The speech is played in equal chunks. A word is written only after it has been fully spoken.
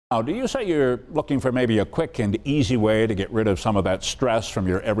Now, do you say you're looking for maybe a quick and easy way to get rid of some of that stress from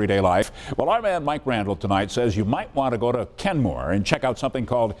your everyday life? Well, our man Mike Randall tonight says you might want to go to Kenmore and check out something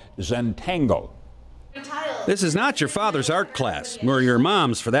called Zentangle. This is not your father's art class, or your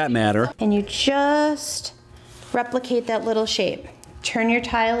mom's for that matter. And you just replicate that little shape. Turn your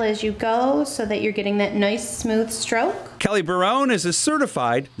tile as you go so that you're getting that nice smooth stroke. Kelly Barone is a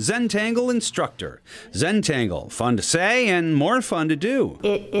certified Zentangle instructor. Zentangle, fun to say and more fun to do.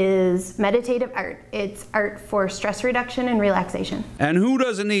 It is meditative art. It's art for stress reduction and relaxation. And who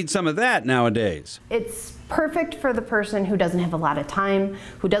doesn't need some of that nowadays? It's perfect for the person who doesn't have a lot of time,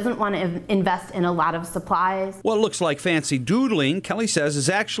 who doesn't want to invest in a lot of supplies. What looks like fancy doodling, Kelly says, is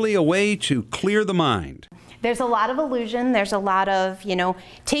actually a way to clear the mind. There's a lot of illusion. There's a lot of,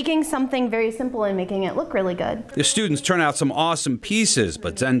 taking something very simple and making it look really good. The students turn out some awesome pieces,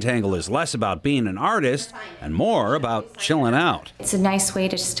 but Zentangle is less about being an artist and more about chilling out. It's a nice way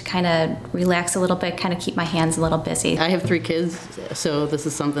to just kind of relax a little bit, kind of keep my hands a little busy. I have 3 kids, so this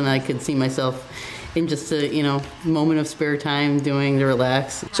is something I could see myself in just a moment of spare time doing to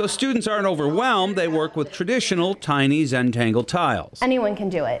relax. So students aren't overwhelmed. They work with traditional tiny Zentangle tiles. Anyone can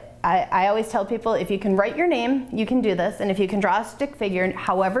do it. I always tell people, if you can write your name, you can do this, and if you can draw a stick figure,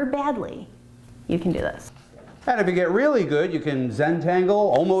 however badly, you can do this. And if you get really good, you can Zentangle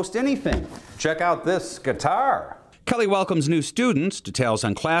almost anything. Check out this guitar. Kelly welcomes new students. Details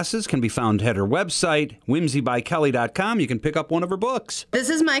on classes can be found at her website, whimsybykelly.com. You can pick up one of her books. This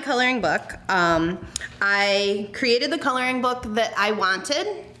is my coloring book. I created the coloring book that I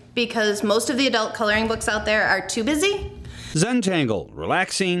wanted because most of the adult coloring books out there are too busy. Zentangle,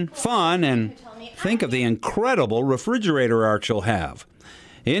 relaxing, fun, and think of the incredible refrigerator art you'll have.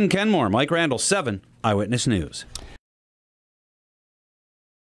 In Kenmore, Mike Randall, 7 Eyewitness News.